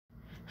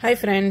Hi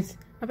friends,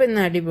 അപ്പോൾ ഇന്ന്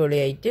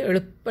അടിപൊളിയായിട്ട്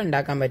എളുപ്പം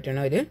ഉണ്ടാക്കാൻ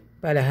പറ്റുന്ന ഒരു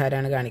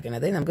പലഹാരമാണ്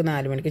കാണിക്കുന്നത്. നമുക്ക്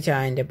 4 മണിക്ക്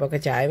ചായൻ്റെ ഒപ്പം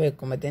ചായ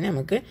വെക്കുമ്പോഴത്തേന്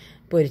നമുക്ക്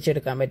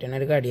പൊരിച്ചെടുക്കാൻ പറ്റുന്ന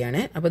ഒരു കടിയാണ്.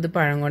 അപ്പോൾ ഇത്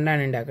പഴം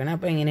കൊണ്ടാണ് ഉണ്ടാക്കുന്നത്.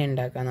 അപ്പോൾ എങ്ങനെ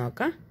ഉണ്ടാക്കാൻ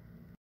നോക്കാം.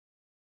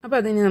 അപ്പോൾ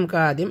അതിന് നമുക്ക്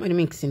ആദ്യം ഒരു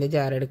മിക്സിൻ്റെ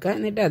ജാർ എടുക്കുക.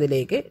 എന്നിട്ട്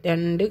അതിലേക്ക്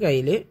 2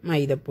 കയ്യിൽ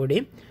മൈദപ്പൊടി,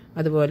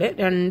 അതുപോലെ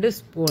 2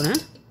 സ്പൂണ്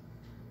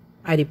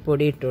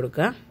അരിപ്പൊടി ഇട്ട്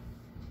കൊടുക്കുക.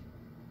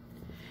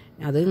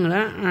 അത് നിങ്ങൾ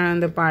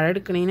പഴം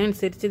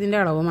എടുക്കുന്നതിനനുസരിച്ച് ഇതിൻ്റെ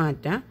അളവ്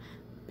മാറ്റാം.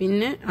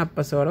 പിന്നെ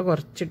അപ്പസോഡ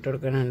കുറച്ചിട്ട്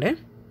കൊടുക്കുന്നുണ്ട്.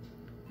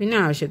 പിന്നെ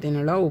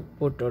ആവശ്യത്തിനുള്ള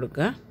ഉപ്പ് ഇട്ട്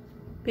കൊടുക്കുക.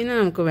 പിന്നെ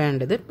നമുക്ക്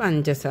വേണ്ടത്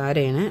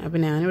പഞ്ചസാരയാണ്. അപ്പോൾ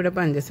ഞാനിവിടെ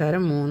പഞ്ചസാര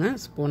 3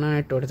 സ്പൂണാണ്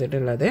ഇട്ട്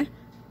കൊടുത്തിട്ടുള്ളത്.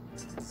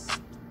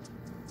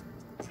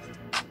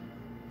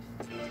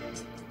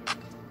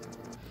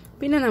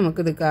 പിന്നെ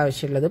നമുക്കിതൊക്കെ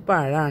ആവശ്യമുള്ളത്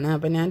പഴമാണ്.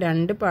 അപ്പോൾ ഞാൻ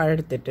 2 പഴം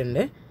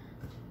എടുത്തിട്ടുണ്ട്.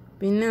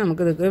 പിന്നെ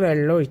നമുക്കിതൊക്കെ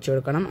വെള്ളം ഒഴിച്ചു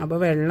കൊടുക്കണം. അപ്പോൾ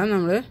വെള്ളം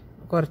നമ്മൾ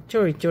കുറച്ച്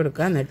ഒഴിച്ചു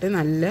കൊടുക്കുക. എന്നിട്ട്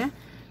നല്ല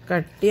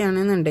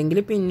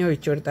കട്ടിയാണെന്നുണ്ടെങ്കിൽ പിന്നെ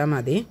ഒഴിച്ചു കൊടുത്താൽ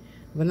മതി.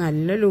 അപ്പോൾ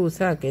നല്ല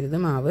ലൂസാക്കരുത്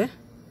മാവ്.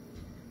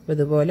 അപ്പോൾ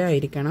ഇതുപോലെ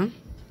ആയിരിക്കണം.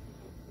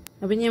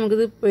 അപ്പോൾ ഇനി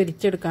നമുക്കിത്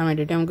പൊരിച്ചെടുക്കാൻ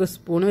വേണ്ടിയിട്ട് നമുക്ക്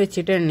സ്പൂൺ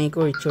വെച്ചിട്ട് എണ്ണയ്ക്ക്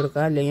ഒഴിച്ചു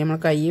കൊടുക്കുക, അല്ലെങ്കിൽ നമ്മൾ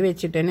കൈ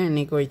വെച്ചിട്ട് തന്നെ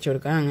എണ്ണയ്ക്ക് ഒഴിച്ചു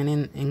കൊടുക്കുക.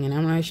 എങ്ങനെ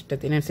നമ്മളെ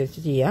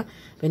ഇഷ്ടത്തിനനുസരിച്ച് ചെയ്യുക.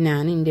 അപ്പോൾ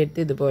ഞാൻ എൻ്റെ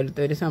അടുത്ത്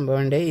ഇതുപോലത്തെ ഒരു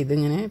സംഭവമുണ്ട്.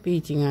 ഇതിങ്ങനെ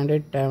പീച്ചിങ്ങാണ്ട്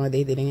ഇട്ടാൽ മതി.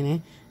 ഇതിലിങ്ങനെ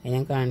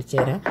ഞാൻ കാണിച്ചു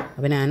തരാം.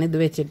 അപ്പോൾ ഞാനിത്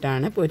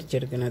വെച്ചിട്ടാണ്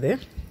പൊരിച്ചെടുക്കുന്നത്.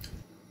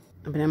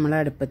 അപ്പോൾ നമ്മൾ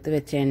അടുപ്പത്ത്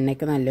വെച്ച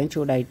എണ്ണയ്ക്ക് നല്ലോണം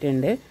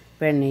ചൂടായിട്ടുണ്ട്.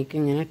 അപ്പോൾ എണ്ണയ്ക്ക്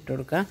ഇങ്ങനെ ഇട്ട്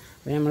കൊടുക്കുക.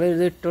 അപ്പോൾ നമ്മൾ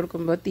ഇത് ഇട്ട്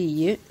കൊടുക്കുമ്പോൾ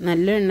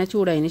നല്ല എണ്ണ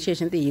ചൂടായതിന്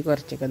ശേഷം തീ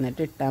കുറച്ചൊക്കെ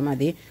എന്നിട്ട് ഇട്ടാൽ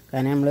മതി.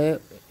 കാരണം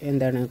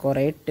നമ്മൾ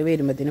കുറേ ഇട്ട്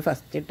വരുമ്പോഴത്തേന്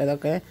ഫസ്റ്റ്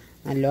ഇട്ടതൊക്കെ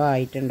നല്ല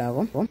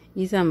ആയിട്ടുണ്ടാകും. അപ്പം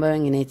ഈ സംഭവം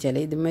എങ്ങനെയാ വെച്ചാൽ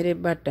ഇതുമൊരു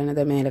ബട്ടൺ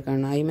ഇത് മേലെ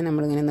കാണും. അതിന്മേൽ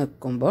നമ്മളിങ്ങനെ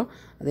നിൽക്കുമ്പോൾ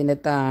അതിൻ്റെ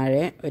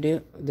താഴെ ഒരു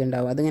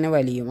ഇതുണ്ടാവും, അതിങ്ങനെ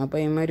വലിയും. അപ്പോൾ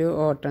അതിന്മേൽ ഒരു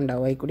ഓട്ടം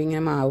ഉണ്ടാവും. അതിൽ കൂടി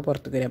ഇങ്ങനെ മാവ്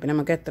പുറത്തേക്ക് വരും. അപ്പോൾ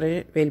നമുക്ക് എത്ര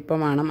വലിപ്പം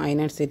വേണം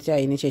അതിനനുസരിച്ച്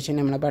അതിന് ശേഷം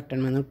നമ്മളെ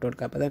ബട്ടൺ വന്ന് ഇട്ട്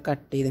കൊടുക്കുക. അപ്പോൾ അത്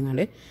കട്ട്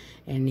ചെയ്തിങ്ങാണ്ട്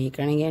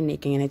എണ്ണയ്ക്കാണെങ്കിൽ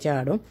എണ്ണയ്ക്ക് ഇങ്ങനെ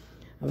ചാടും.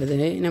 അപ്പോൾ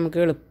ഇത് നമുക്ക്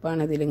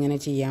എളുപ്പമാണ് ഇതിലിങ്ങനെ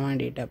ചെയ്യാൻ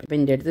വേണ്ടിയിട്ട്. അപ്പോൾ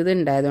എൻ്റെ അടുത്ത് ഇത്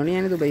ഉണ്ടായതുകൊണ്ട്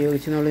ഞാനിത്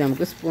ഉപയോഗിച്ചെന്നുള്ളൂ.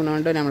 നമുക്ക് സ്പൂൺ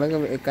കൊണ്ട് നമ്മൾ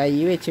കൈ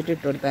വെച്ചിട്ട്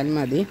ഇട്ട് കൊടുത്താലും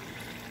മതി.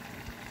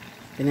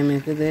 പിന്നെ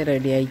നമുക്കിത്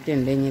റെഡി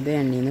ആയിട്ടുണ്ട്. ഇനി ഇത്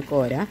എണ്ണയിൽ നിന്ന്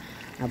കോരാം.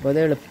 അപ്പോൾ ഇത്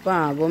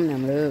എളുപ്പമാകും.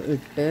 നമ്മൾ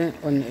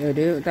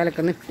ഒരു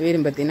തലക്കന്ന് ഇട്ട്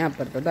വരുമ്പോഴത്തേന്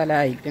അപ്പുറത്തെ തല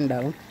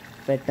ആയിട്ടുണ്ടാവും.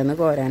 പെട്ടെന്ന്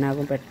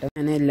കോരാനാകും. പെട്ടെന്ന്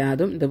ഞാൻ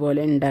എല്ലാതും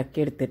ഇതുപോലെ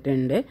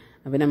ഉണ്ടാക്കിയെടുത്തിട്ടുണ്ട്.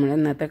 അപ്പോൾ നമ്മൾ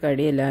ഇന്നത്തെ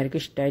കടി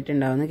എല്ലാവർക്കും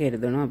ഇഷ്ടമായിട്ടുണ്ടാവുമെന്ന്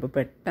കരുതണം. അപ്പോൾ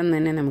പെട്ടെന്ന്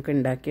തന്നെ നമുക്ക്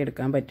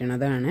ഉണ്ടാക്കിയെടുക്കാൻ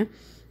പറ്റുന്നതാണ്.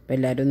 അപ്പോൾ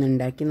എല്ലാവരും ഒന്ന്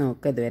ഉണ്ടാക്കി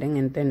നോക്കുക. ഇതുവരെ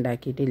ഇങ്ങനത്തെ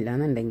ഉണ്ടാക്കിയിട്ടില്ല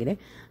എന്നുണ്ടെങ്കിൽ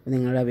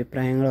നിങ്ങളുടെ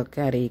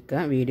അഭിപ്രായങ്ങളൊക്കെ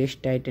അറിയിക്കുക. വീഡിയോ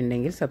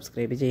ഇഷ്ടമായിട്ടുണ്ടെങ്കിൽ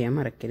സബ്സ്ക്രൈബ് ചെയ്യാൻ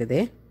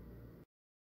മറക്കരുതേ.